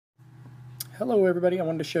Hello everybody, I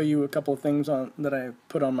wanted to show you a couple of things that I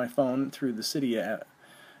put on my phone through the Cydia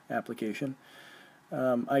application.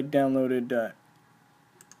 I downloaded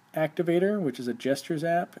Activator, which is a gestures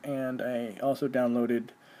app, and I also downloaded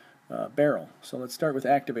Barrel. So let's start with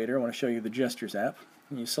Activator. I want to show you the gestures app.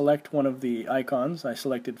 You select one of the icons. I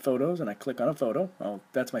selected photos and I click on a photo. Oh,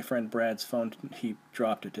 that's my friend Brad's phone. He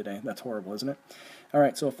dropped it today. That's horrible, isn't it?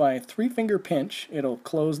 Alright, so if I three-finger pinch, it'll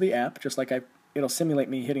close the app, just like it'll simulate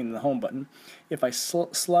me hitting the home button. If I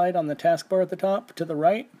slide on the taskbar at the top to the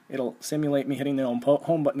right, it'll simulate me hitting the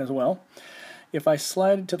home button as well. If I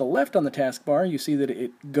slide to the left on the taskbar, you see that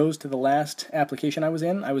it goes to the last application I was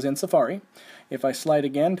in. I was in Safari. If I slide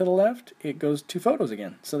again to the left, it goes to Photos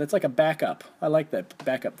again. So that's like a backup. I like that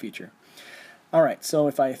backup feature. Alright, so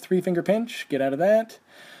if I three-finger pinch, get out of that.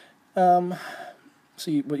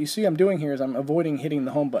 So what you see I'm doing here is I'm avoiding hitting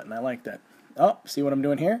the home button. I like that. Oh, see what I'm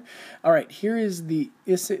doing here? Alright, here is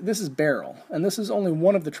this is Barrel, and this is only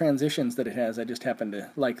one of the transitions that it has. I just happen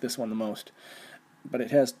to like this one the most. But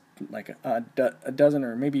it has like a dozen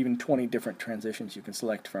or maybe even 20 different transitions you can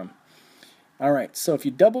select from. Alright, so if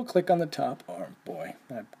you double click on the top, oh boy,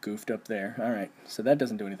 I goofed up there. Alright, so that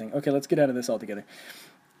doesn't do anything. Okay, let's get out of this altogether.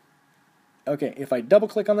 Okay, if I double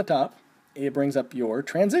click on the top, it brings up your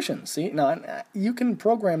transitions. See, now you can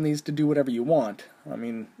program these to do whatever you want. I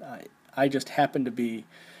mean, I just happen to be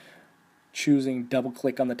choosing double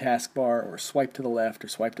click on the taskbar or swipe to the left or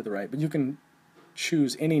swipe to the right, but you can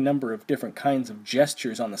choose any number of different kinds of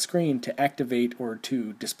gestures on the screen to activate or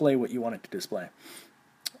to display what you want it to display.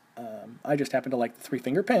 I just happen to like the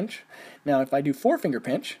three-finger pinch. Now if I do four-finger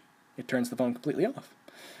pinch, it turns the phone completely off.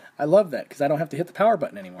 I love that because I don't have to hit the power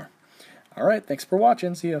button anymore. Alright, thanks for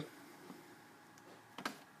watching. See ya.